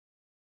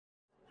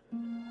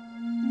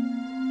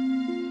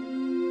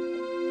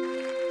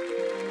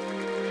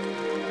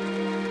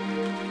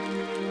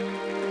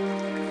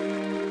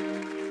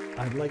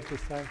I'd like to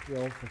thank you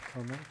all for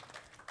coming.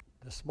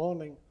 This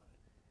morning,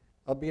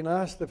 I've been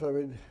asked if I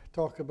would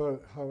talk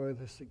about how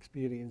this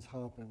experience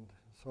happened.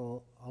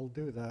 So I'll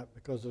do that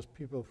because there's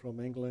people from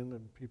England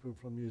and people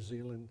from New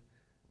Zealand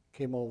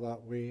came all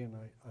that way, and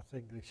I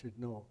think they should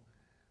know.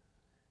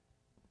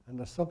 And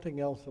there's something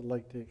else I'd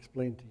like to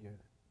explain to you.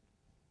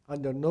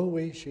 Under no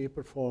way, shape,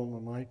 or form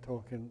am I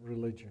talking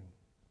religion.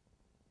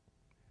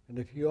 And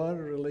if you are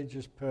a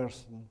religious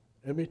person,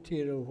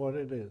 immaterial what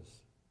it is,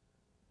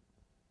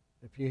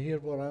 if you hear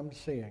what I'm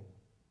saying,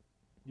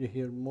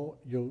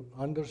 you'll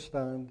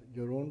understand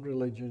your own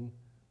religion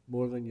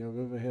more than you've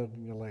ever heard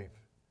in your life.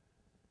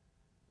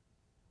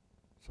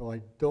 So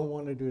I don't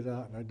want to do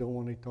that, and I don't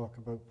want to talk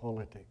about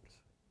politics.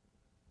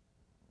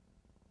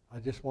 I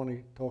just want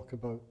to talk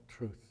about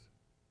truth.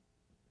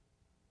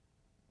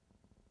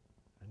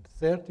 And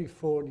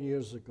 34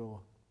 years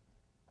ago,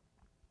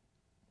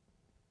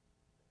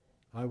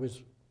 I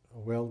was a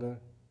welder,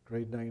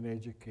 grade 9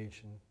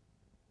 education.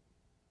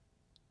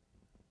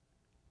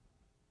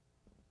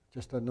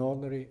 Just an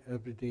ordinary,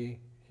 everyday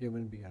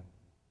human being.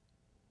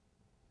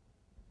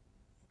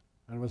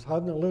 And I was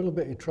having a little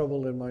bit of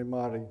trouble in my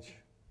marriage.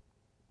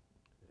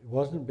 It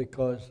wasn't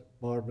because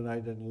Barb and I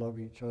didn't love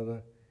each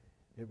other.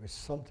 It was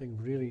something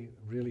really,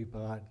 really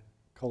bad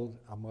called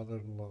a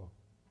mother-in-law.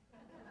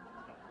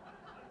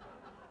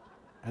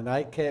 And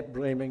I kept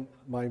blaming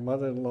my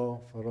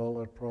mother-in-law for all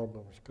our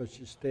problems because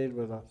she stayed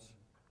with us.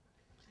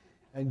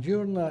 And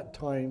during that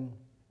time,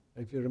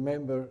 if you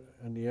remember,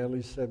 in the early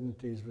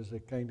 70s was a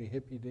kind of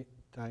hippie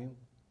time.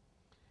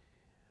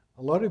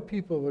 A lot of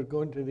people were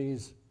going to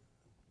these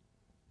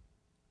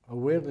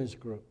awareness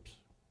groups.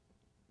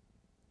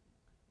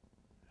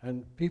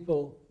 And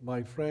people,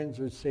 my friends,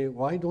 would say,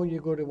 why don't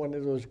you go to one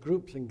of those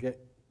groups and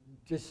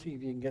just see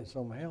if you can get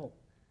some help?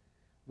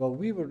 Well,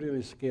 we were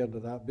really scared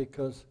of that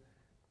because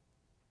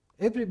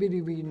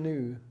everybody we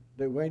knew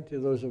that went to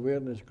those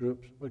awareness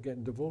groups were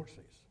getting divorces.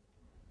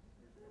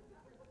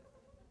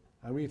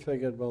 And we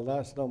figured, well,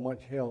 that's not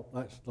much help.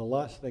 That's the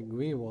last thing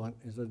we want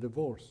is a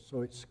divorce. So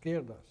it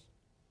scared us.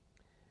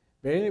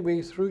 But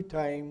anyway, through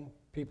time,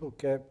 people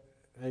kept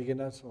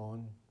egging us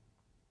on.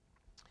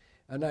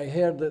 And I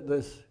heard that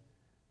this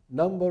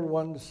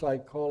 #1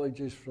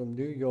 psychologist from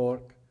New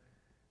York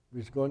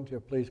was going to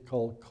a place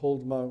called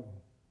Cold Mountain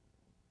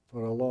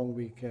for a long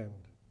weekend.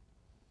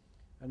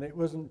 And it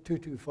wasn't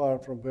too far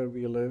from where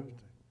we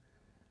lived.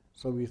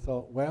 So we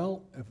thought,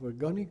 well, if we're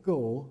going to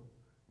go,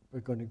 we're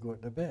going to go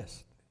at the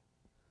best.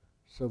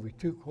 So we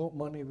took what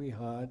money we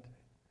had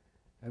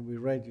and we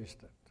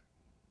registered.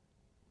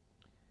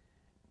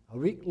 A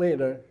week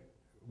later,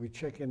 we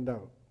chickened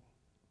out.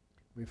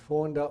 We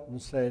phoned up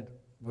and said,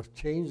 we've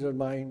changed our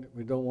mind,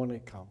 we don't want to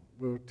come.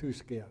 We were too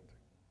scared.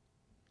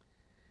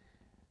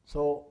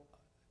 So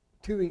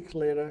 2 weeks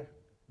later,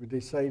 we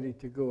decided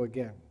to go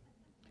again.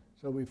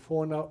 So we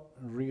phoned up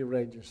and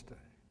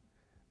re-registered.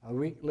 A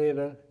week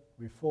later,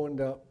 we phoned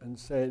up and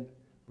said,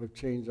 we've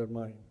changed our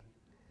mind.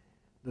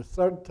 The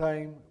third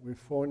time, we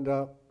phoned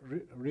up,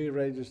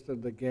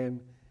 re-registered again,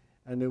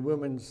 and the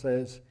woman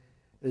says,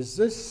 is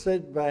this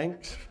Sid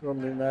Banks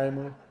from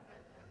Nanaimo?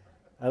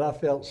 And I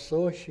felt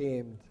so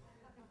ashamed.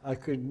 I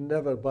could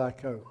never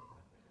back out.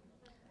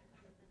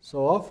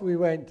 So off we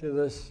went to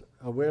this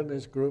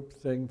awareness group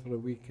thing for a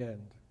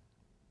weekend.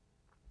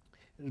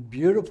 It was a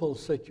beautiful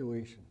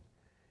situation.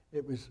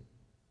 It was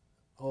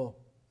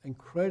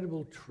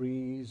incredible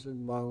trees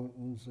and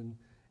mountains, and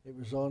it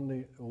was on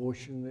the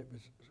ocean. It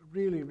was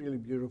really, really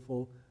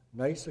beautiful,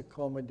 nice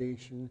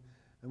accommodation.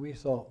 And we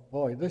thought,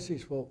 boy, this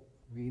is what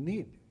we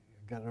need.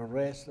 Got a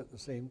rest at the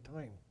same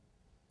time.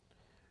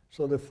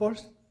 So the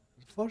first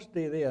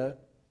day there,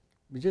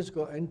 we just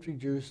got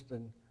introduced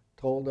and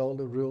told all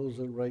the rules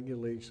and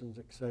regulations,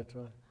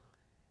 etc.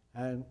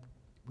 And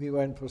we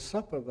went for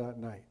supper that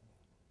night.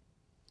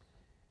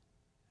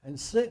 And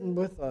sitting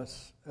with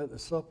us at the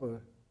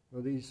supper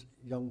were these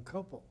young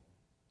couple.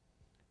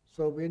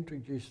 So we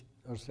introduced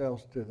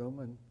ourselves to them,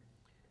 and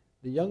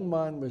the young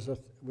man was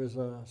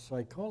a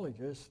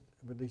psychologist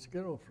with his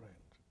girlfriend.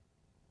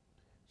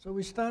 So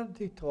we started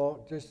to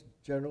talk, just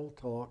general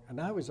talk,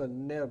 and I was a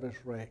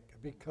nervous wreck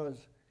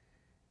because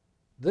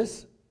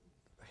this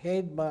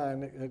head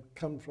man that had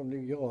come from New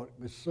York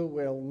was so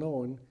well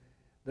known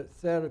that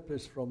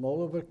therapists from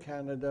all over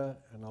Canada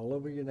and all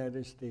over the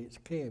United States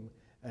came.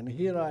 And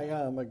here I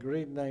am, a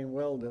grade 9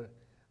 welder.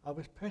 I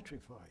was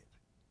petrified.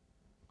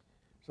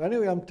 So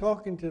anyway, I'm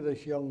talking to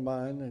this young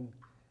man, and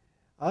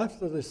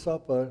after the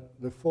supper,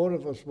 the 4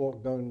 of us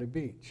walked down the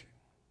beach.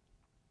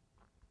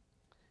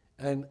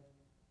 And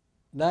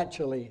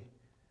naturally,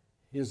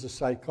 he's a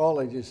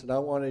psychologist, and I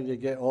wanted to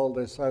get all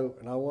this out,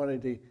 and I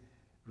wanted to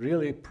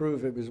really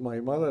prove it was my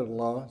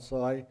mother-in-law.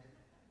 So I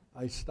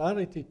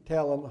started to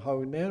tell him how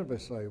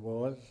nervous I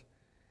was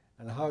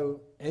and how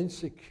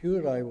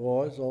insecure I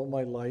was all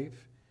my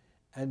life,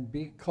 and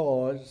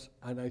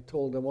I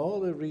told him all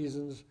the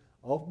reasons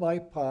of my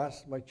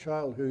past, my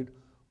childhood,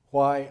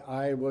 why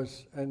I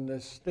was in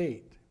this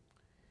state.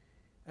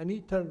 And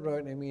he turned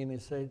around to me and he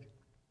said,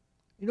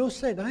 you know,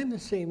 Sid, I'm the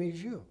same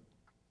as you.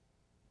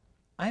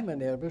 I'm a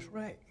nervous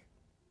wreck.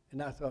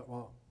 And I thought,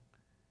 well,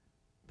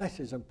 this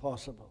is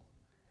impossible.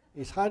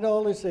 He's had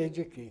all this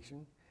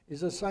education,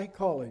 he's a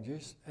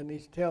psychologist, and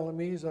he's telling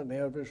me he's a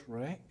nervous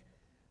wreck.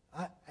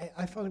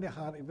 I found it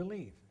hard to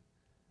believe.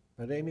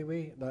 But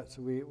anyway, that's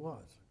the way it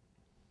was.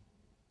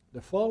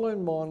 The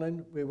following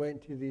morning, we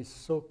went to this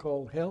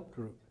so-called help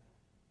group,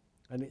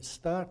 and it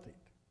started.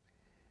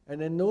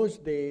 And in those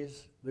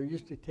days, they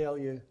used to tell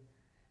you,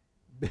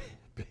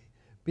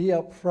 be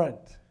up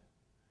front.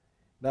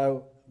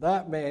 Now,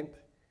 that meant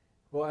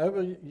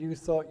whatever you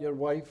thought your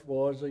wife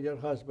was or your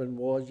husband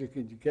was, you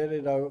could get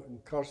it out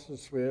and curse and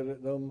swear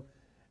at them,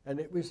 and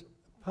it was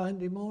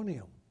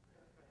pandemonium.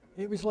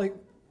 It was like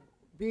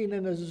being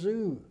in a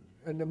zoo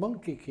in the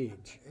monkey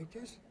cage. It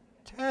just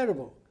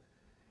terrible.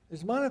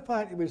 As a matter of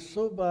fact, it was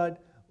so bad,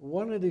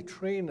 one of the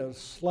trainers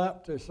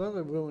slapped this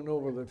other woman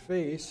over the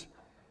face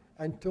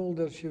and told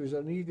her she was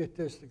an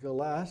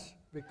egotistical ass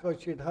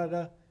because she'd had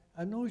a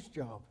nose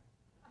job.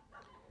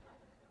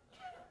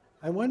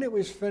 And when it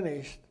was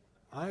finished,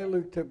 I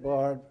looked at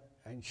Barb,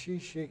 and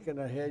she's shaking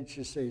her head.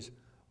 She says,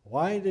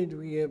 why did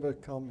we ever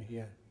come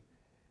here?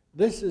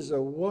 This is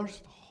the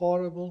worst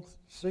horrible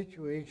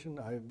situation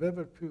I've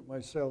ever put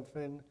myself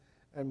in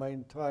my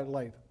entire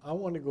life. I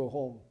want to go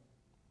home.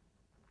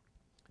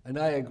 And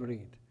I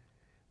agreed.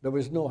 There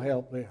was no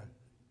help there.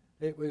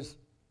 It was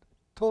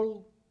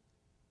total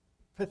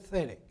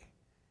pathetic.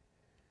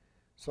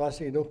 So I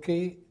said,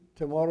 okay,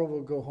 tomorrow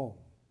we'll go home.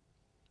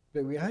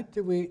 But we had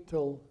to wait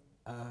till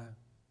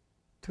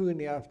 2 in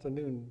the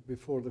afternoon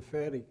before the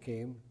ferry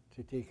came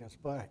to take us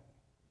back.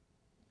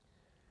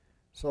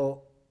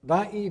 So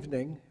that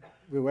evening,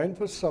 we went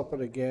for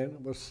supper again.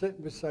 We're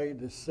sitting beside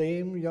the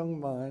same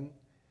young man.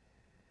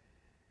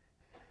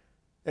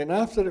 And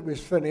after it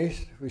was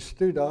finished, we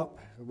stood up,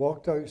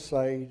 walked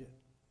outside,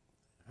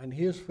 and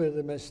here's where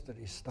the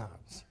mystery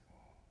starts.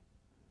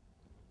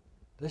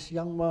 This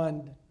young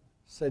man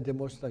said the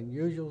most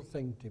unusual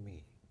thing to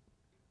me.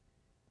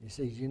 He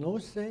says, you know,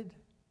 Sid,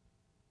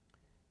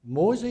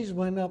 Moses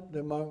went up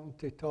the mountain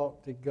to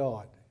talk to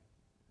God.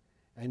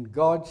 And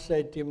God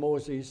said to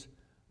Moses,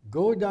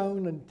 go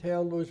down and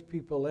tell those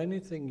people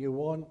anything you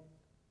want,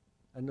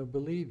 and they'll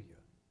believe you.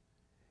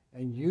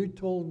 And you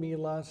told me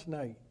last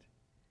night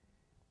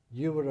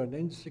you were an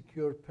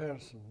insecure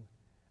person,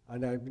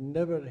 and I've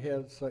never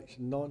heard such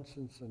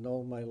nonsense in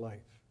all my life.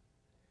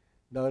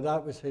 Now,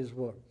 that was his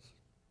words.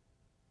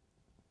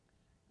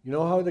 You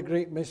know how the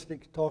great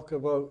mystics talk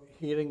about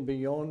hearing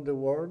beyond the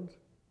word?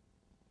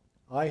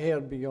 I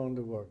heard beyond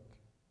the word.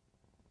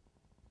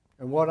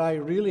 And what I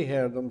really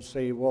heard them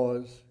say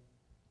was,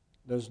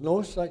 there's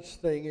no such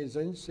thing as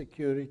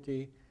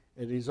insecurity.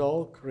 It is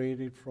all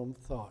created from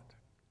thought.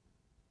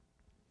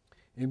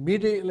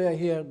 Immediately I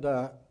heard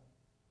that,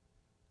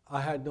 I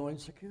had no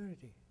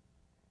insecurity.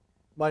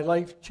 My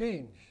life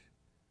changed.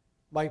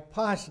 My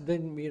past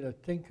didn't mean a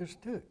tinker's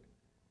tooth.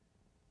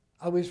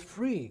 I was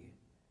free.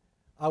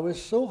 I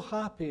was so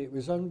happy, it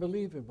was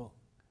unbelievable.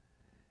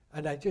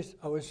 And I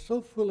was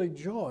so full of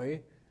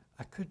joy,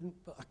 I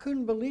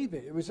couldn't believe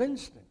it. It was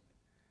instant.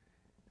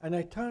 And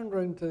I turned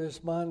around to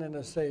this man and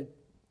I said,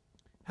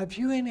 have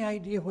you any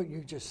idea what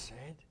you just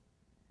said?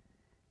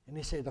 And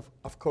he said,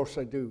 of course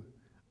I do.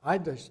 I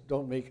just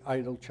don't make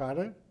idle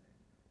chatter.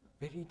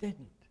 But he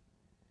didn't.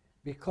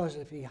 Because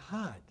if he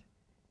had,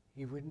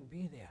 he wouldn't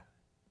be there.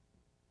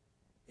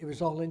 It was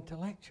all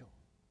intellectual.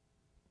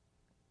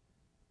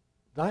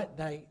 That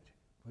night,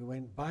 we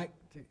went back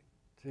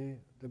to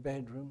the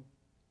bedroom,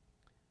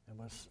 and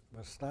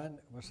we're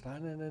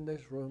standing in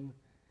this room,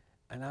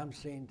 and I'm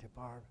saying to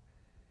Barb,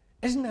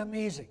 isn't it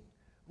amazing?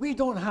 We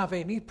don't have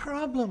any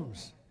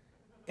problems.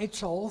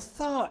 It's all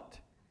thought.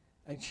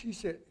 And she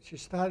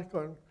started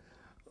going,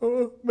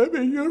 oh, maybe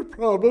your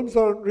problems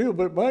aren't real,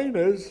 but mine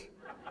is.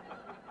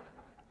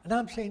 And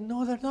I'm saying,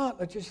 no, they're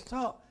not. I just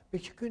thought,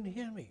 but you couldn't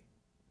hear me.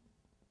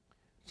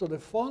 So the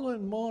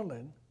following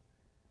morning,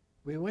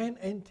 we went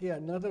into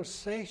another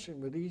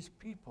session with these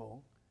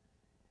people,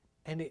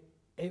 and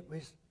it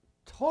was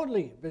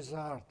totally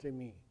bizarre to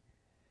me.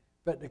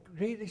 But the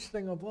greatest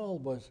thing of all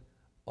was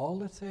all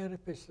the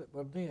therapists that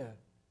were there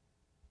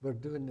were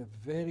doing the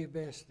very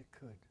best they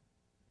could.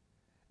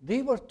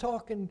 They were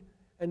talking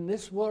in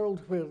this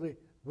world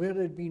where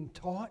they'd been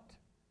taught.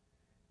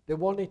 They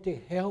wanted to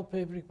help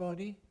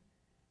everybody,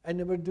 and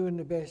they were doing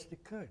the best they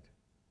could.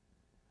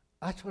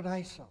 That's what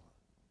I saw.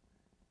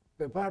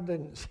 But Barb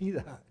didn't see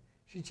that.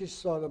 She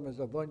just saw them as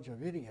a bunch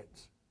of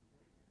idiots,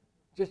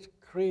 just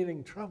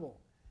creating trouble.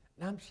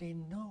 And I'm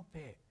saying, no,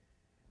 babe,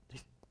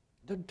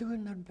 they're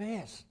doing their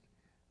best.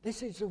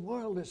 This is the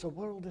world. It's a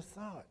world of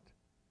thought.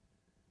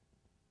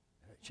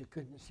 She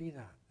couldn't see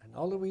that. And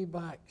all the way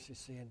back, she's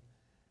saying,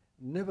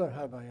 never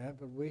have I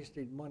ever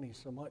wasted money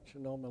so much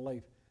in all my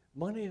life.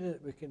 Money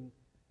that we can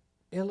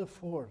ill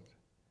afford.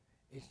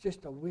 It's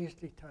just a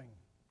waste of time.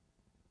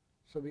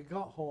 So we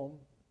got home,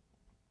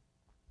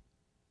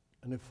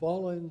 and the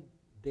following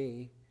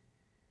day,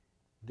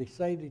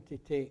 decided to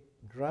take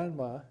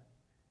Grandma,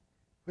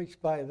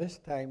 which by this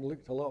time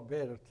looked a lot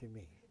better to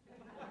me.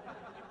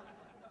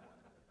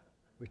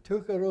 We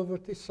took her over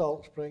to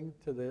Salt Spring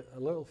to a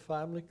little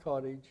family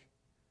cottage,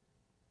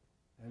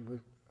 and we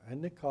in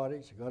the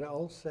cottage, got it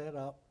all set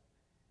up.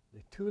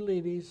 The two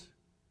ladies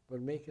were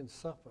making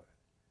supper,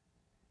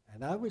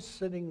 and I was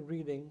sitting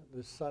reading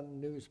the Sun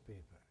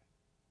newspaper.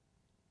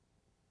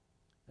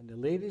 And the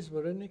ladies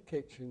were in the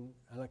kitchen,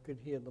 and I could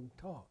hear them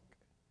talk.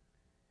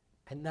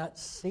 And that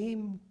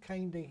same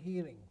kind of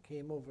hearing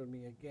came over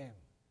me again.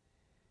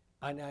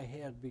 And I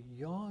heard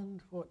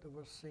beyond what they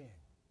were saying.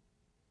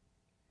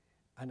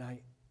 And I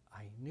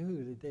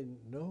knew they didn't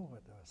know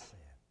what they were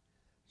saying.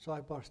 So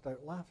I burst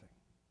out laughing.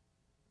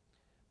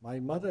 My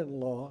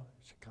mother-in-law,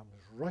 she comes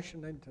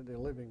rushing into the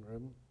living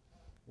room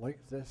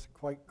like this,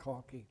 quite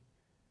cocky.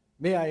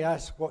 May I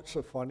ask what's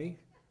so funny?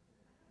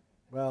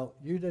 Well,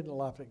 you didn't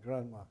laugh at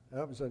Grandma.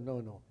 That was a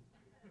no-no.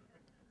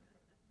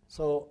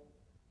 So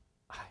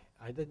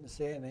I didn't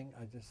say anything.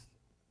 I just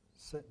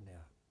sitting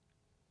there.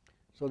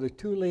 So the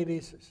two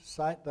ladies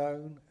sat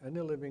down in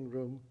the living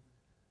room,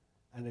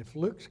 and if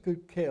looks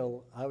could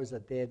kill, I was a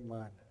dead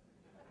man.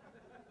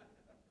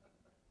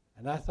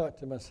 And I thought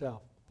to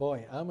myself,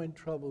 boy, I'm in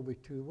trouble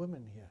with two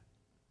women here.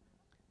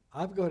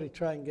 I've got to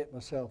try and get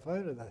myself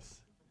out of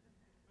this.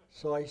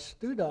 So I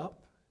stood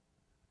up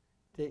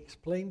to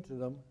explain to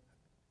them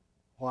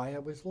why I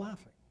was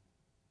laughing.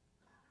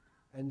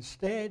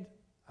 Instead,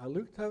 I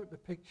looked out the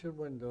picture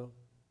window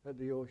at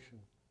the ocean,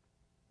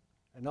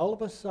 and all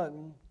of a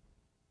sudden,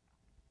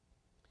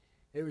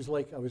 it was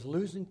like I was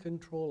losing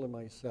control of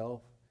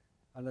myself,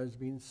 and I was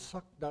being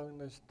sucked down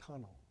this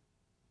tunnel.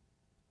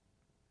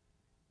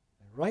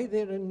 And right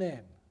there and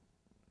then,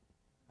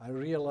 I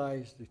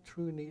realized the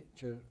true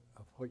nature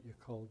of what you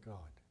call God.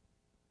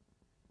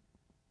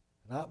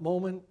 In that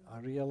moment, I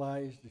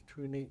realized the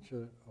true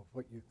nature of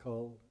what you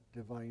call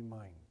divine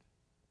mind.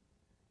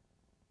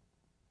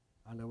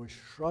 And I was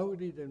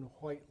shrouded in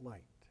white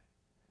light,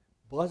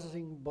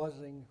 buzzing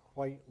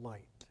white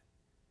light.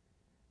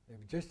 It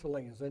was just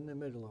like I was in the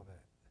middle of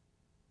it.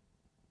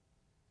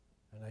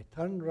 And I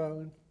turned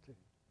round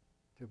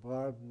to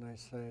Barb and I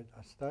said,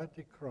 I started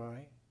to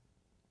cry.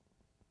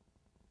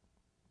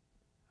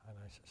 And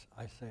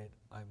I said,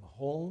 I'm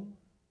home,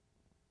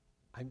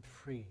 I'm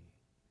free,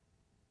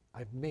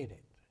 I've made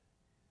it,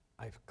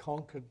 I've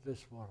conquered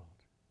this world.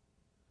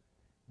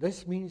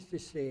 This means to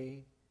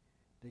say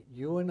that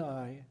you and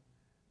I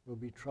will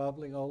be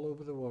traveling all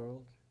over the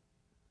world,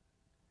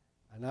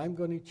 and I'm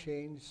going to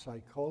change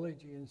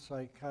psychology and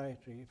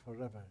psychiatry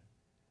forever,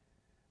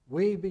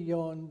 way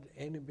beyond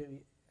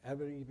anybody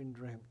ever even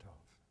dreamt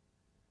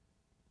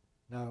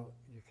of. Now,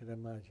 you can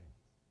imagine.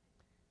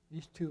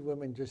 These two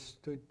women just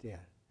stood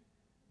there,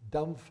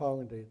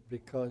 dumbfounded,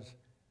 because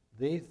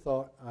they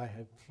thought I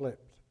had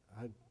flipped.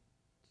 I'd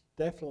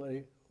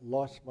definitely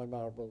lost my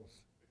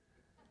marbles.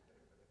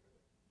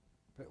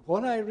 But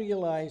what I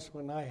realized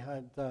when I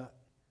had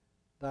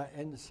that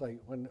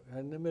insight, when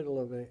in the middle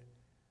of it,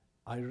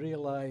 I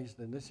realized,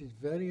 and this is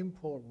very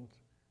important,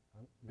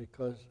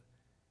 because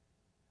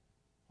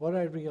what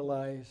I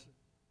realized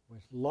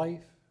was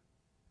life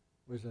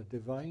was a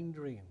divine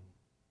dream,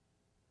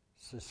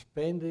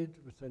 suspended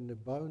within the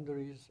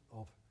boundaries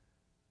of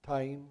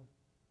time,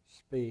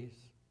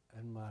 space,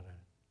 and matter.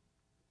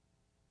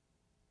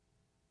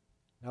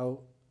 Now,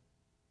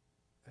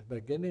 at the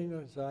beginning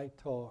as I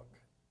talk,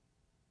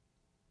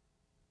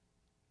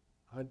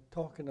 I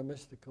talk in a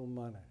mystical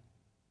manner.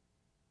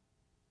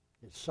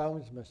 It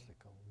sounds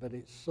mystical, but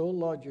it's so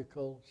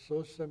logical,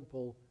 so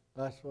simple,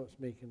 that's what's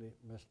making it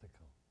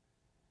mystical.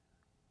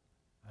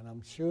 And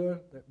I'm sure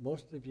that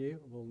most of you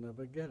will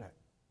never get it.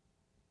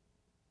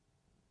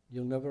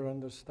 You'll never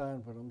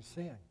understand what I'm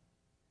saying.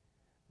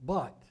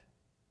 But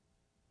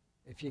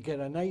if you get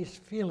a nice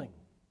feeling,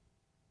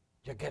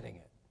 you're getting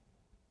it.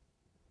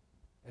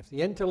 If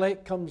the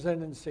intellect comes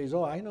in and says,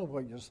 oh, I know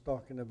what you're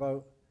talking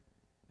about,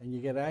 and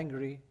you get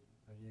angry,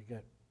 or you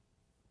get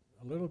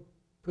a little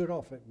put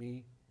off at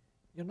me,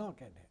 you're not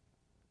getting it.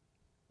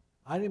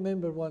 I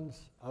remember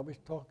once I was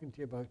talking to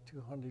you about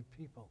 200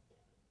 people.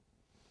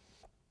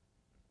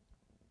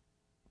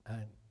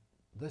 And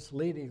this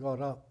lady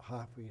got up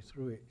halfway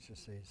through it. She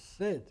says,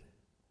 Sid,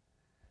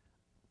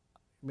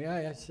 may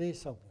I say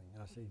something?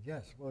 I said,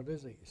 yes, what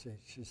is it?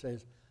 She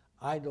says,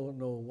 I don't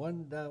know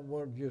one damn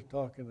word you're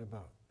talking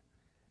about.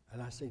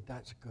 And I said,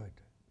 that's good.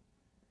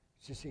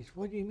 She says,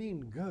 what do you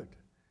mean, good?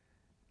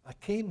 I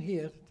came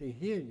here to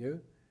hear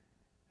you,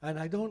 and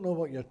I don't know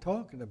what you're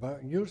talking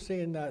about, and you're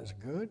saying that's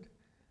good?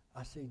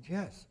 I said,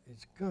 yes,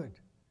 it's good.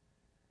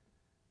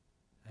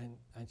 And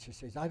she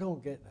says, I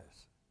don't get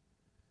this.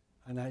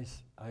 And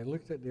I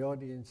looked at the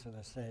audience and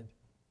I said,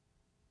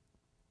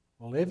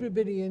 well,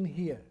 everybody in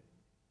here,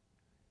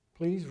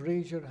 please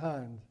raise your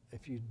hand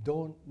if you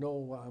don't know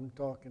what I'm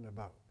talking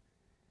about.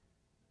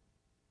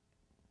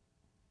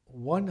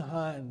 One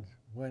hand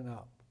went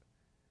up.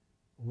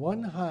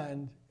 One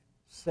hand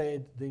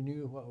said they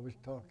knew what I was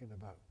talking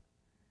about.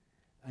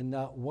 And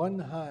that one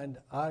hand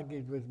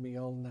argued with me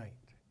all night.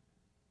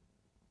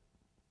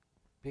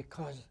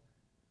 Because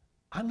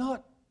I'm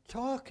not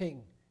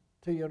talking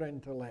to your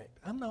intellect.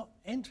 I'm not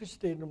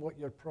interested in what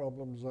your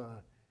problems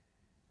are.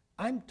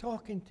 I'm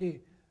talking to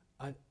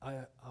a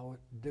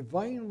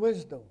divine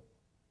wisdom.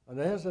 And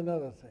there's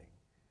another thing.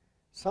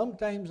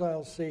 Sometimes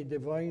I'll say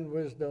divine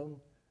wisdom,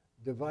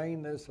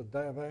 divine this or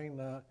divine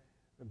that.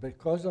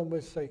 Because I'm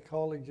with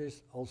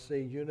psychologists, I'll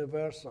say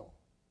universal.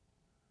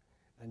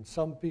 And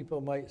some people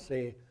might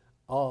say,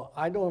 oh,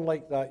 I don't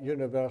like that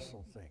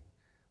universal thing.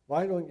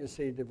 Why don't you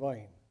say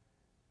divine?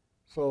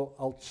 So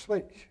I'll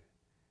switch.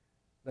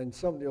 Then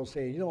somebody will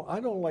say, you know, I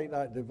don't like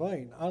that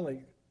divine. I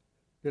like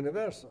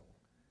universal.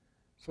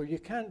 So you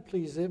can't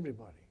please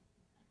everybody.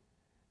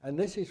 And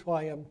this is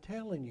why I'm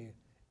telling you,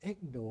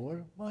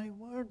 ignore my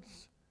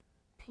words.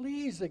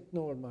 Please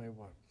ignore my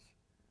words.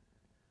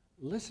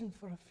 Listen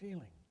for a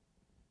feeling.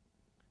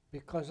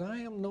 Because I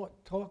am not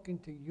talking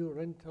to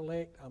your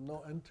intellect. I'm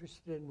not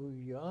interested in who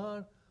you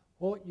are,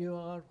 what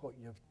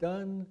you've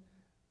done,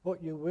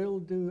 what you will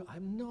do.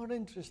 I'm not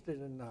interested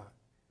in that.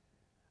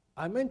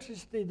 I'm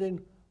interested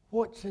in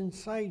what's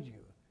inside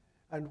you.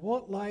 And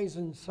what lies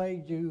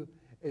inside you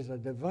is a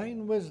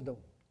divine wisdom.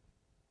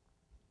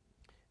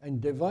 And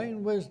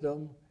divine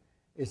wisdom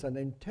is an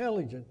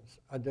intelligence,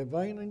 a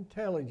divine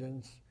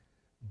intelligence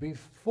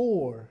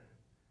before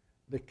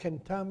the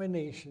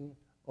contamination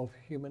of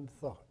human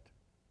thought.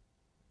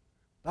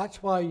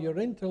 That's why your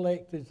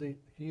intellect is the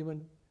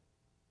human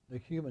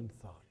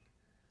thought.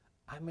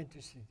 I'm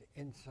interested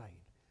inside.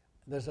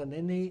 There's an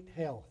innate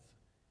health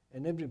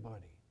in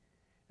everybody.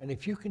 And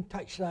if you can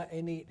touch that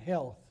innate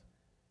health,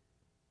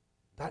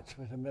 that's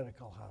where a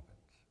miracle happens.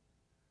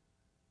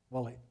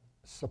 Well,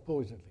 it's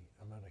supposedly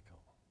a miracle.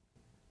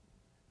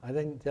 I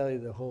didn't tell you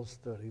the whole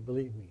story,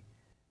 believe me.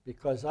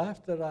 Because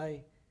after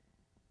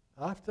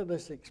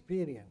this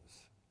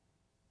experience,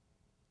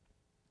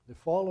 the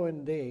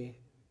following day,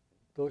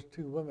 those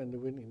two women, they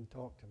wouldn't even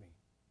talk to me.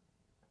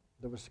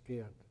 They were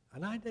scared.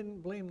 And I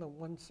didn't blame them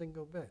one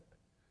single bit.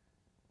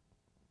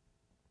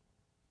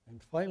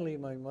 And finally,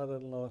 my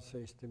mother-in-law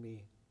says to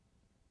me,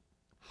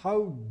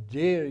 how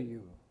dare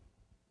you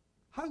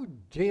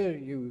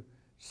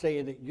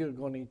say that you're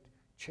going to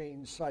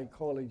change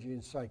psychology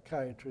and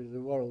psychiatry of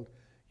the world?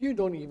 You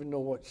don't even know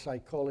what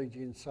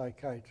psychology and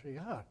psychiatry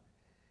are.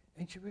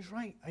 And she was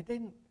right. I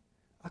couldn't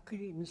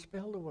even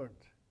spell the word.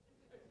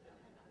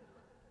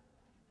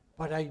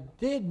 But I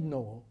did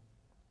know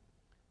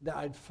that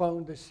I'd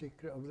found the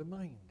secret of the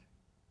mind.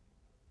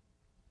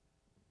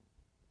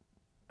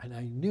 And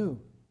I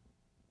knew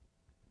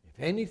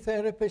if any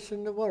therapist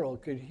in the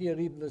world could hear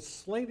even the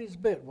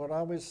slightest bit what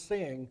I was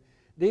saying,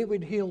 they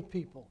would heal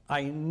people.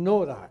 I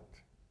know that.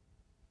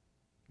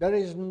 There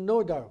is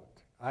no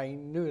doubt. I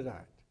knew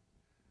that.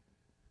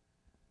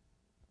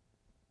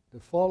 The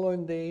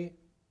following day,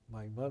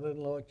 my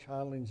mother-in-law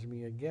challenged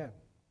me again.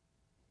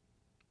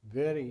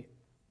 Very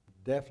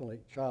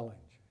definite challenge.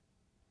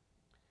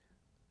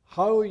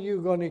 How are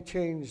you going to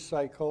change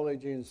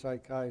psychology and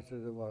psychiatry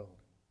of the world?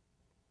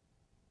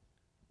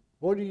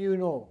 What do you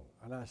know?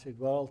 And I said,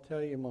 well, I'll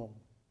tell you, Mom.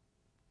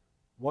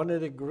 One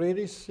of the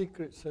greatest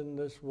secrets in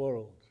this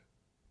world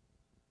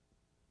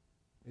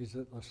is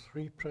that there's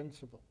three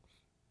principles.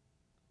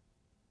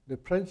 The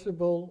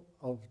principle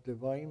of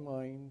divine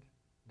mind,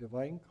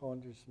 divine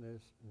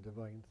consciousness, and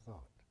divine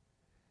thought.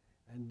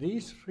 And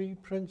these three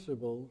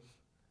principles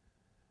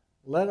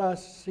let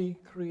us see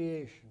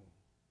creation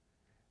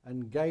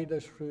and guide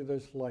us through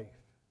this life.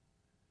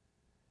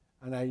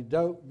 And I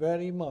doubt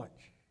very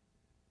much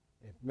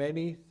if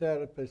many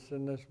therapists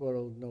in this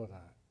world know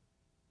that.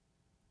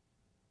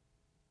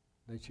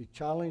 Then she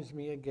challenged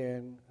me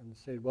again and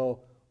said,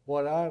 well,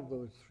 what are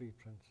those three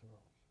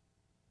principles?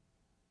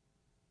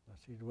 I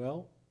said,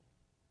 well,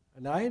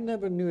 and I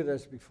never knew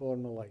this before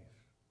in my life.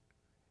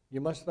 You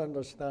must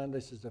understand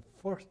this is the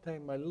first time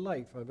in my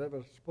life I've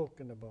ever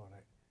spoken about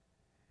it.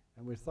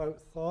 And without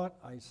thought,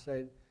 I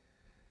said,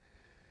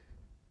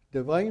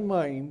 divine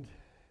mind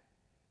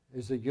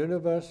is the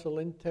universal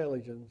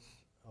intelligence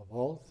of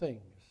all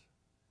things,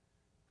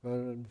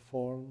 whether in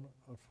form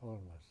or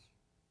formless.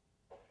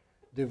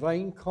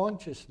 Divine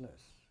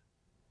consciousness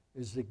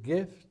is the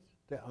gift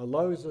that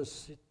allows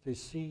us to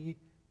see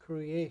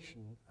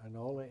creation and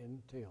all it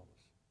entails.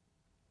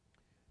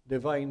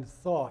 Divine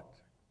thought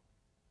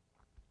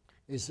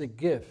is the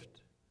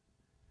gift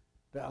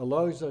that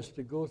allows us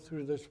to go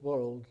through this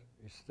world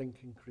as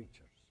thinking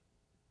creatures.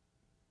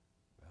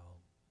 Well,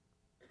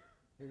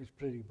 it was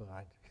pretty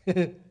bad,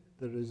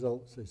 the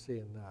results of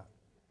saying that.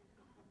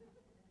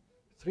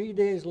 3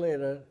 days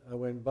later, I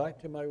went back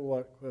to my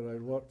work where I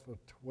worked for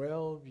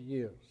 12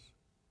 years.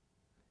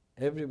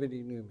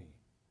 Everybody knew me,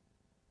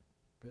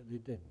 but they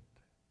didn't.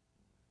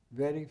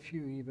 Very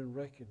few even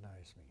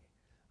recognized me.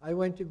 I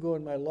went to go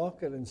in my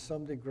locker and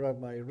somebody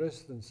grabbed my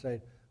wrist and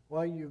said,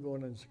 why are you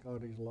going in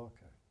Scotty's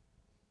locker?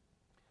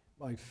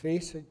 My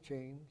face had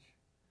changed.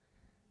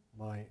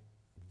 My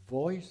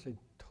voice had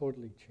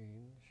totally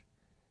changed.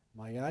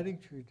 My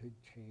attitude had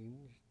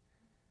changed.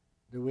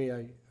 The way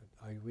I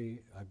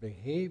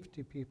behaved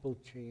to people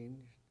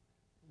changed.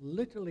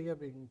 Literally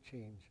everything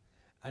changed.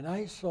 And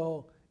I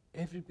saw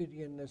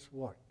everybody in this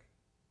work,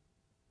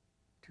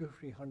 200 or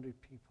 300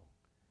 people,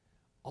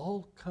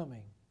 all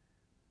coming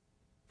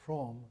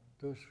from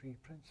those three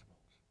principles.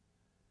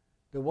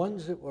 The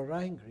ones that were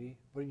angry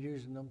were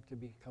using them to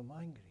become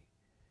angry.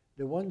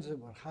 The ones that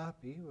were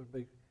happy were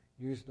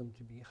using them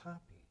to be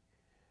happy.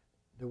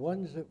 The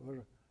ones that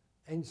were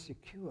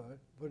insecure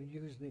were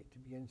using it to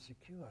be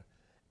insecure.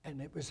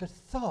 And it was a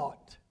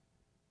thought.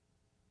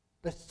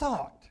 The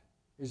thought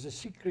is the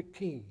secret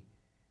key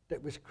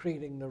that was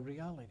creating the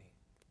reality.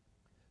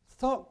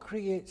 Thought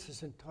creates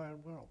this entire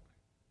world.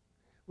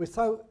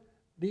 Without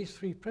these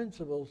three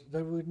principles,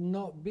 there would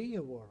not be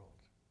a world.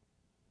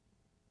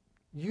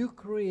 You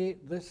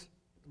create this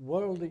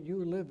world that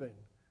you live in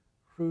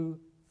through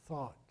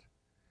thought.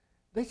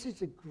 This is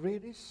the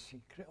greatest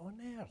secret on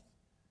earth.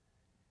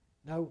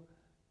 Now,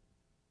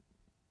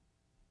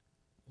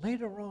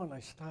 later on, I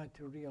started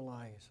to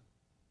realize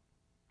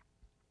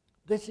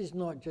this is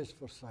not just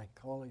for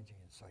psychology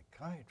and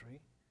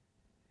psychiatry.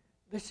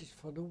 This is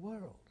for the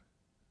world.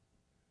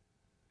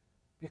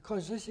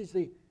 Because this is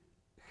the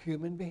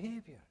human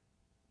behavior.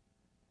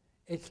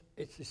 It's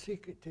the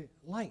secret to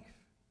life.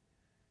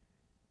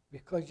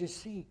 Because you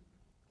see,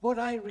 what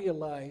I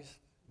realized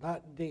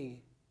that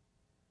day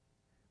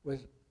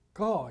was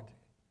God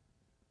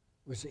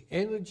was the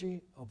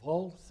energy of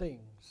all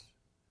things,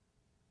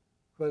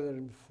 whether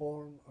in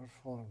form or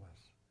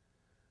formless.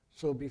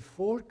 So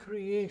before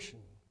creation,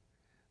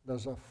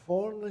 there's a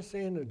formless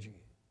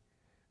energy.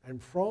 And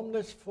from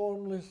this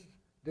formless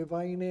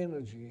divine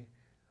energy,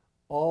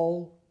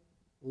 all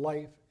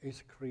life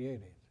is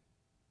created.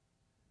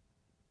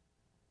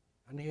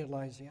 And here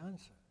lies the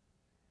answer.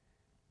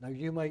 Now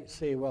you might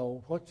say,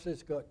 well, what's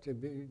this got to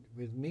do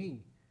with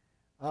me?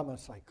 I'm a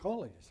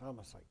psychologist, I'm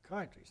a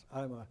psychiatrist,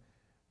 I'm a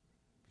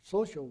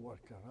social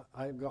worker,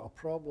 I've got a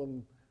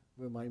problem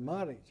with my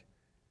marriage.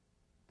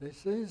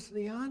 This is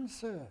the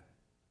answer.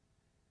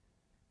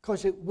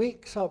 Because it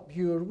wakes up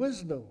your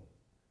wisdom.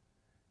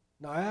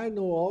 Now I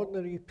know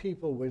ordinary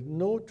people with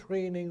no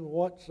training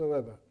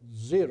whatsoever,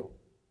 zero,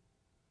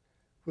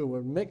 who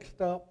were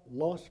mixed up,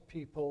 lost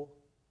people,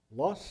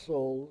 lost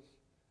souls,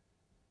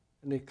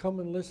 and they come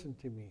and listen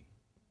to me.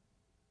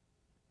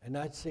 And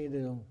I'd say to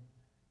them,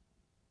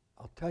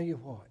 I'll tell you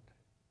what.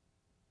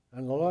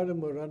 And a lot of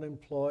them were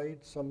unemployed,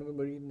 some of them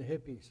were even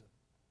hippies.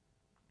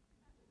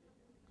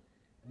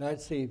 And I'd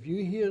say, if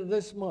you hear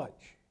this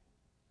much,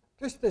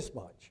 just this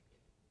much,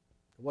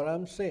 what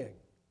I'm saying,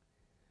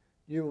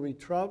 you will be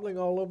traveling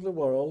all over the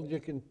world. You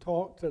can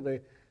talk to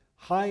the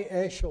high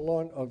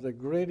echelon of the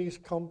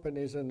greatest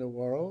companies in the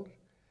world.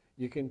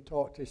 You can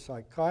talk to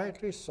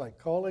psychiatrists,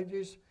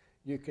 psychologists.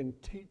 You can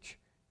teach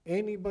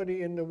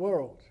anybody in the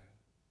world.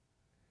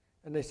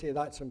 And they say,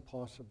 that's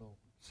impossible.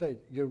 Say,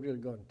 you're really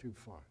going too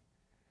far.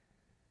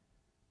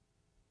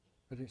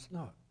 But it's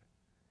not.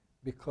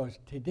 Because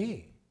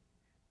today,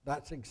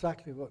 that's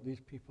exactly what these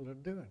people are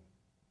doing.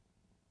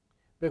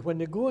 But when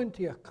they go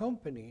into a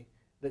company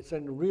that's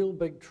in real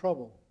big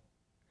trouble,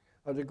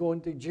 or they go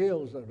into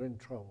jails that are in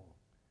trouble,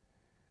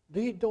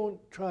 they don't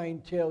try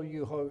and tell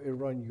you how to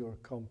run your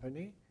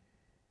company.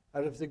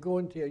 Or if they go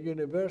into a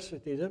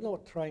university, they're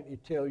not trying to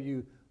tell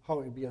you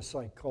how to be a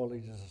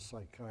psychologist or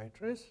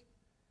psychiatrist.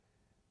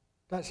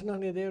 That's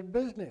none of their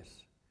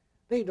business.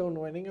 They don't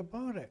know anything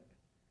about it.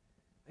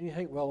 And you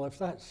think, well, if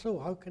that's so,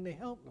 how can they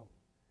help them?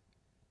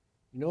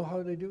 You know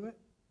how they do it?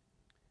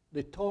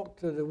 They talk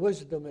to the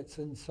wisdom that's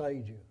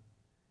inside you.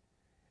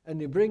 And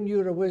they bring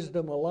your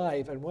wisdom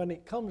alive. And when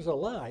it comes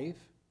alive,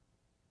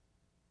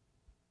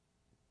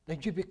 then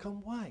you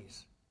become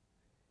wise.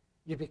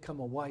 You become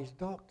a wise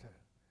doctor,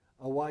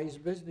 a wise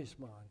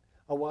businessman,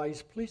 a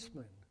wise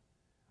policeman,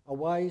 a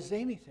wise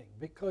anything,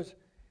 because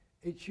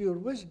it's your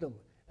wisdom.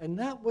 And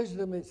that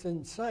wisdom that's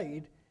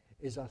inside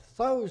is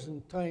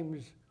 1,000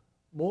 times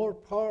more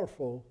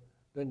powerful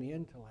than the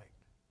intellect.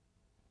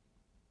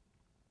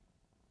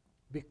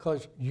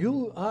 Because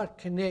you are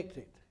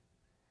connected.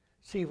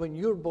 See, when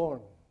you're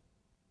born,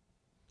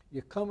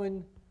 you come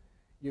in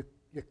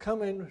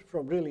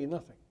from really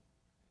nothing.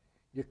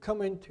 You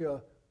come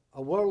into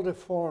a world of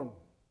form.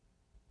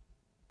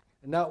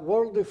 And that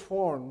world of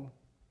form,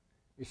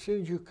 as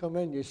soon as you come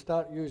in, you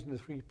start using the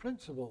three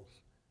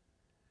principles.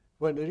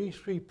 When these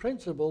three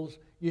principles,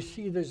 you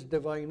see this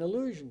divine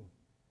illusion.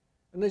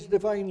 And this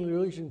divine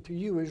illusion to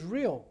you is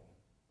real.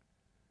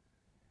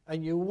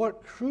 And you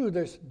work through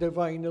this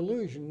divine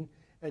illusion,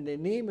 and the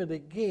name of the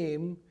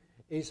game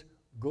is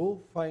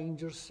go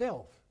find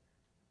yourself.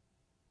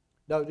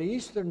 Now, the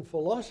Eastern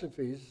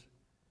philosophies,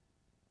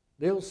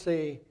 they'll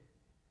say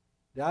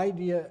the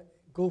idea,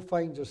 go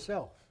find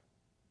yourself.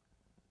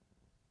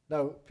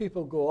 Now,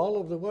 people go all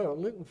over the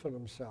world looking for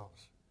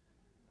themselves.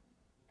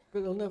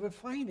 But they'll never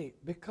find it,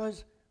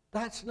 because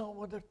that's not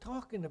what they're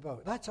talking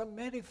about. That's a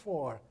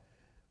metaphor.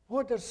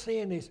 What they're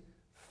saying is,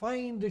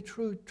 find the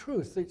true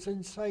truth that's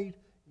inside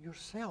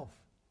yourself.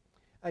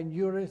 And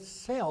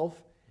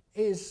yourself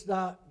is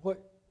that well,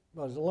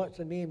 there's lots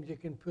of names you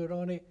can put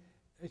on it.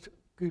 It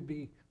could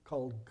be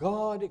called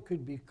God. It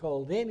could be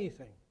called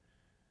anything.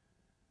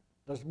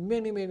 There's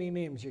many, many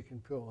names you can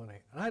put on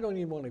it. And I don't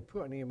even want to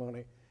put a name on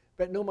it.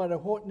 But no matter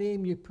what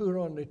name you put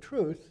on the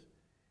truth,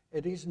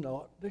 it is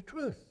not the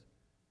truth.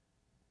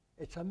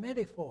 It's a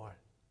metaphor.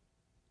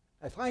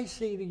 If I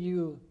say to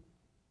you,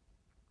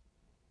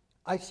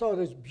 I saw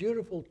this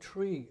beautiful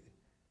tree,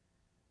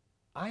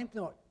 I'm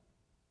not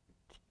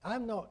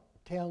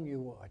telling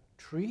you what a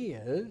tree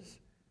is.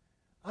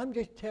 I'm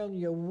just telling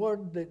you a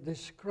word that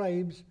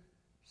describes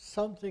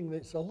something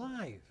that's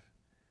alive.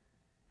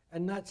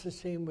 And that's the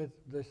same with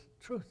the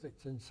truth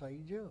that's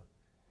inside you.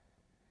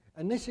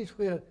 And this is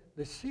where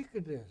the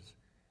secret is.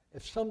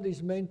 If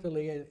somebody's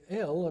mentally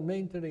ill or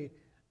mentally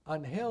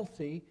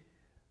unhealthy,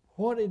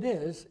 what it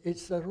is,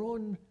 it's their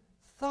own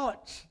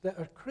thoughts that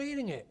are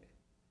creating it.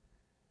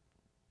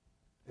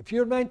 If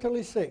you're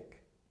mentally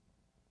sick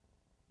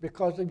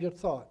because of your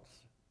thoughts,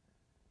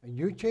 and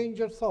you change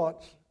your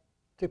thoughts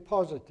to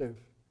positive,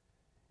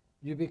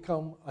 you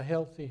become a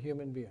healthy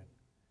human being.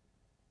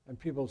 And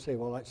people say,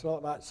 well, it's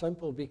not that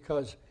simple,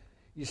 because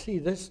you see,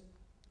 this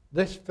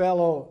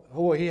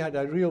fellow, he had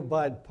a real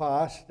bad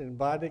past and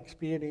bad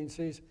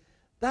experiences.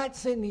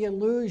 That's in the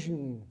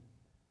illusion.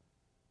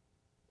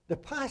 The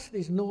past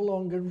is no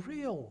longer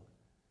real.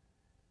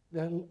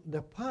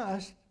 The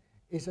past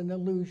is an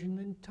illusion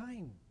in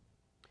time.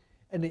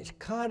 And it's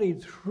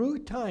carried through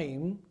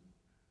time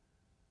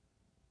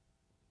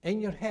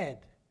in your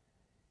head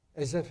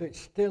as if it's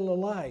still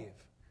alive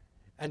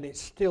and it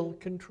still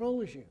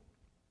controls you.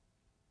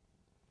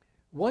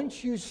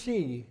 Once you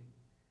see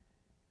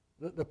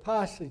that the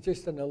past is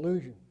just an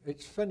illusion,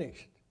 it's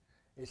finished,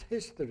 it's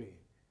history,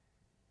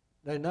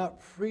 then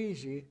that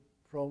frees you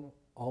from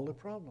all the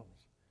problems.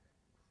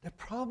 The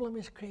problem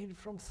is created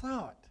from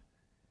thought.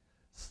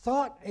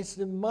 Thought is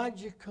the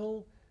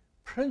magical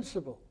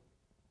principle.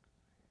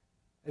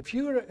 If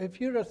you're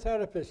a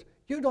therapist,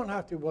 you don't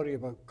have to worry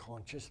about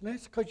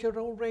consciousness because you're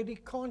already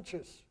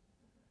conscious.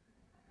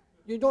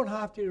 You don't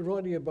have to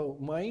worry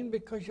about mind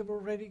because you've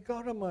already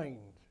got a mind.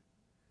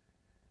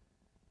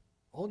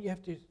 All you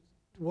have to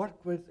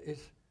work with is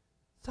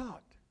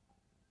thought.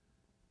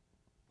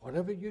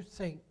 Whatever you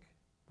think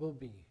will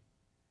be.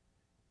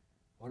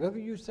 Whatever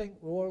you think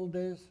the world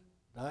is,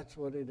 that's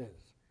what it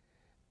is.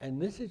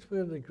 And this is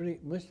where the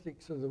great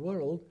mystics of the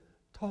world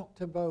talked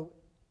about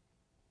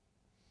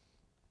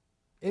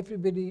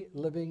everybody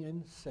living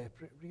in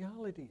separate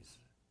realities.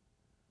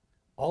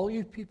 All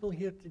you people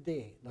here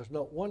today, there's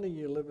not one of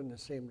you live in the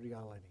same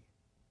reality.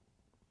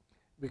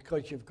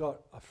 Because you've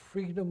got a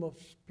freedom of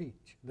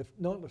speech.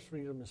 Not the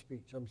freedom of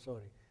speech, I'm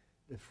sorry.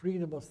 The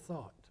freedom of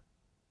thought.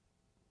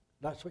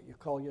 That's what you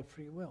call your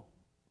free will.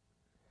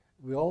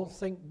 We all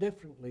think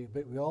differently,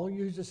 but we all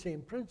use the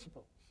same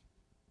principles.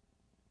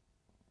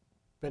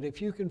 But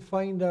if you can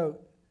find out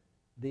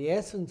the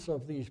essence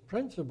of these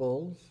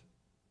principles,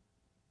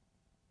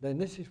 then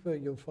this is where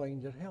you'll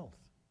find your health.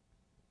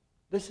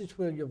 This is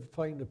where you'll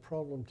find a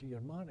problem to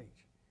your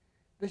marriage.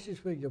 This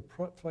is where you'll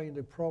find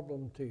a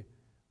problem to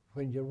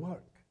when you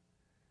work,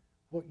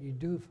 what you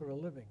do for a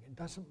living. It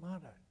doesn't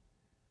matter.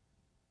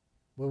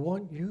 We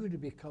want you to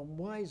become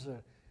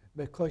wiser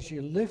because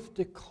you lift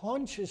the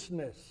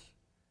consciousness.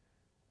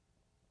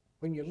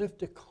 When you lift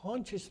the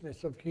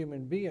consciousness of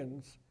human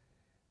beings,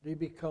 they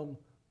become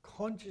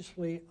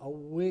consciously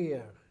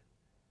aware.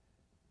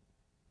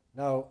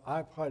 Now,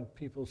 I've had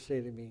people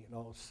say to me,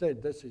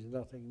 Sid, this is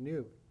nothing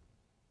new.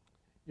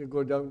 You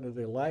go down to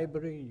the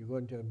library, you go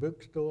into a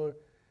bookstore,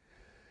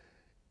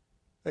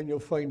 and you'll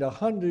find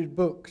 100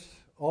 books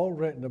all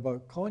written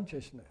about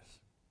consciousness.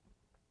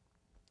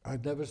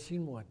 I've never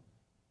seen one.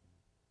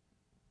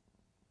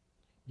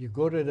 You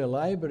go to the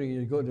library,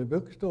 you go to the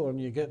bookstore, and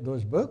you get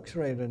those books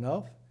read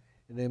enough,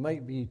 and they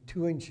might be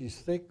 2 inches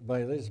thick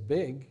by this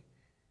big,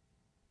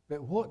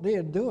 but what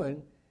they're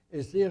doing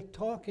is they're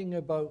talking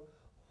about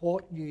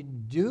what you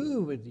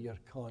do with your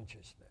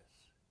consciousness,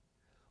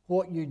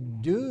 what you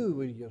do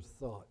with your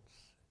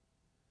thoughts,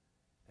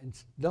 and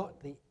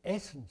not the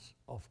essence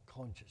of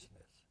consciousness.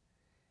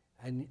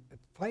 And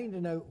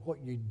finding out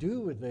what you do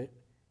with it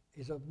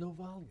is of no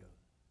value.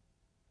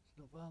 It's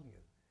no value.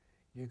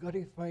 You've got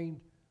to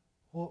find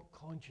what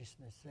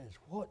consciousness is,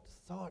 what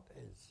thought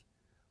is.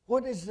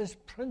 What is this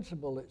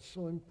principle that's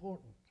so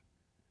important?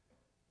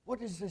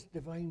 What is this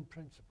divine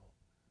principle?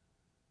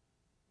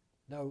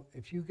 Now,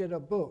 if you get a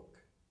book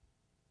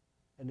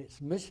and it's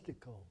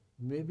mystical,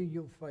 maybe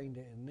you'll find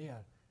it in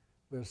there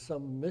where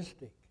some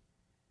mystic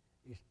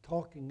is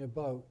talking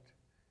about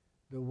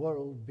the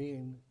world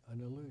being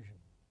an illusion.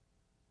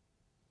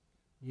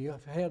 You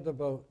have heard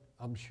about,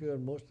 I'm sure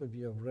most of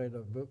you have read a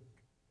book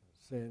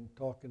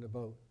talking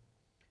about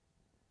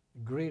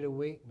Great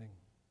Awakening.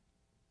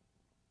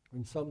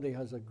 When somebody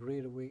has a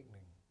great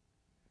awakening.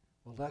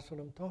 Well, that's what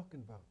I'm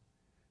talking about.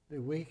 They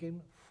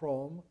awaken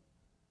from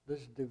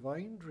this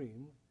divine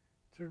dream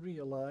to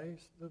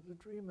realize they're the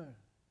dreamer.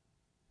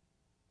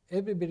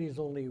 Everybody's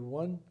only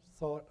one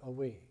thought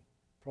away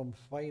from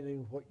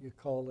finding what you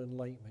call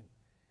enlightenment.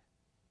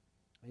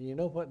 And you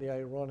know what the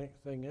ironic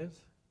thing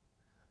is?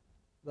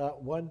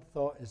 That one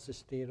thought is the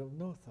state of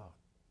no thought.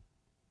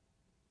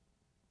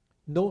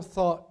 No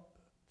thought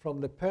from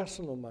the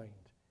personal mind.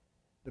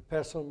 The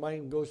personal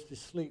mind goes to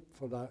sleep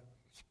for that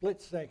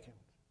split second.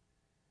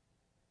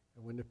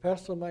 And when the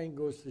personal mind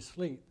goes to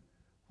sleep,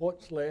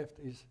 what's left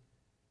is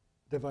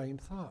divine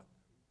thought,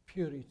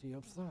 purity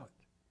of thought,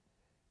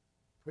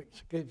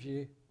 which gives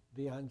you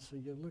the answer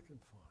you're looking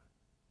for.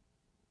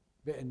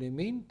 But in the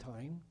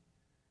meantime,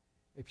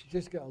 if you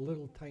just get a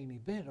little tiny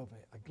bit of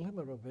it, a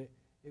glimmer of it,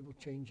 it will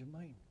change your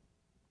mind.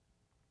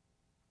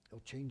 It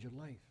will change your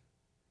life.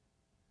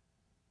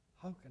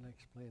 How can I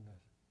explain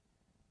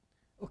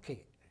this?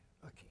 Okay.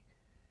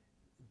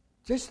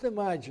 Just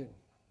imagine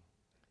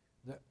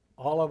that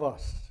all of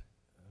us,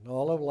 and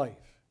all of life,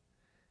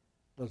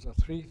 there's a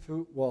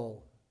 3-foot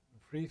wall,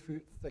 a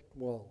 3-foot thick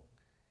wall,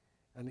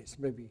 and it's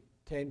maybe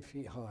 10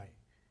 feet high.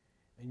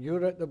 And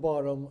you're at the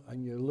bottom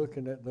and you're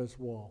looking at this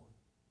wall.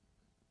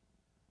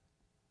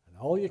 And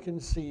all you can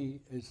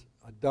see is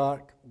a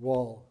dark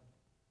wall.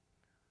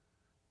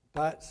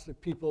 That's the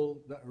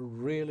people that are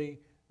really,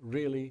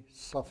 really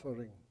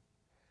suffering.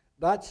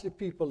 That's the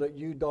people that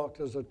you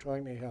doctors are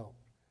trying to help.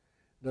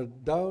 They're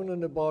down on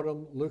the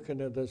bottom looking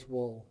at this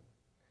wall.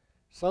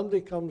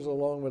 Somebody comes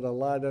along with a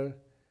ladder,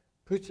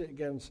 puts it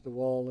against the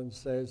wall and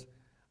says,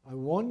 I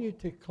want you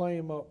to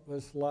climb up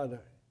this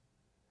ladder.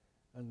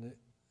 And the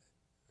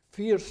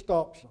fear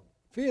stops them.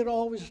 Fear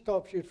always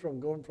stops you from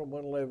going from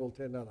one level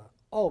to another.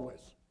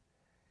 Always.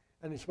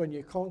 And it's when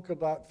you conquer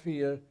that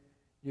fear,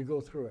 you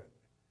go through it.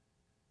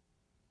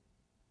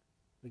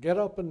 They get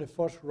up in the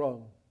first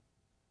rung.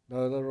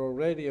 Now they're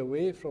already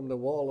away from the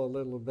wall a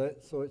little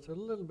bit, so it's a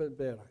little bit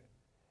better.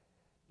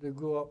 They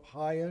go up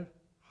higher,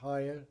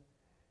 higher.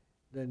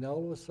 Then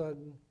all of a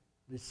sudden,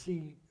 they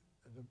see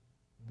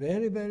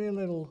very, very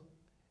little,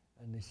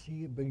 and they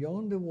see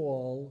beyond the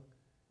wall,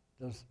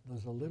 there's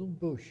a little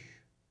bush,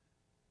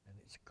 and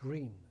it's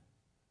green,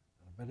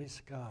 and a bit of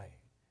sky.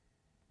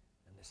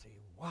 And they say,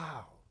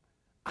 wow,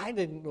 I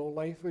didn't know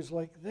life was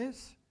like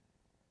this.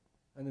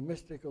 And the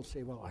mystic will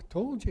say, well, I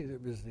told you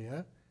it was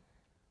there.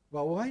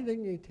 Well, why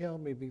didn't you tell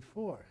me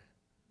before?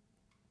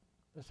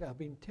 I say, I've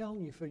been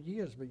telling you for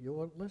years, but you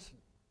won't listen.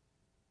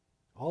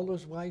 All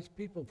those wise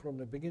people from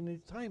the beginning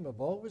of time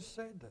have always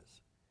said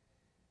this.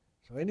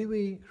 So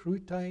anyway, through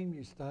time,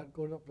 you start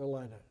going up the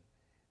ladder.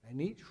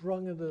 And each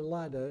rung of the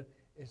ladder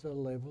is a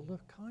level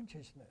of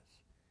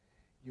consciousness.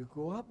 You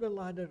go up the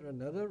ladder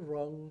another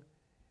rung,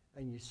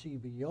 and you see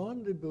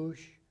beyond the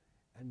bush,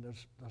 and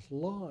there's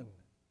lawn,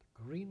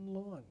 green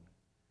lawn,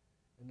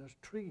 and there's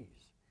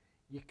trees.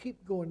 You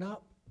keep going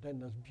up, then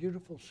there's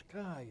beautiful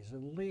skies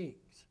and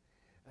lakes.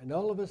 And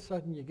all of a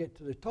sudden, you get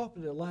to the top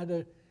of the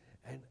ladder,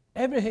 and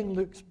everything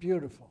looks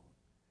beautiful.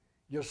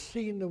 You're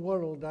seeing the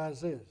world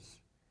as is.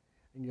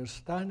 And you're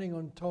standing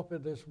on top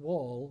of this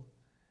wall,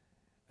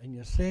 and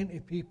you're saying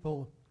to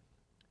people,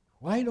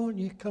 why don't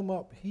you come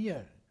up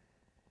here?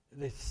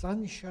 The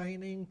sun's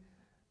shining.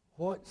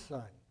 What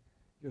sun?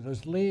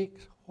 There's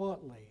lakes.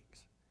 What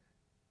lakes?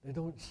 They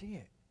don't see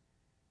it.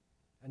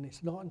 And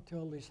it's not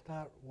until they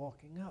start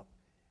walking up.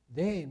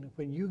 Then,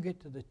 when you get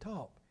to the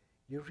top,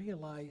 you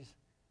realize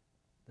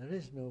there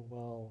is no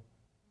wall.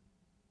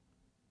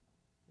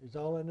 It's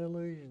all an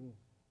illusion.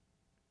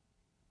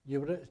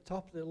 You were at the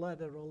top of the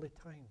ladder all the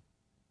time.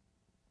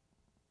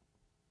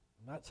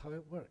 And that's how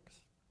it works.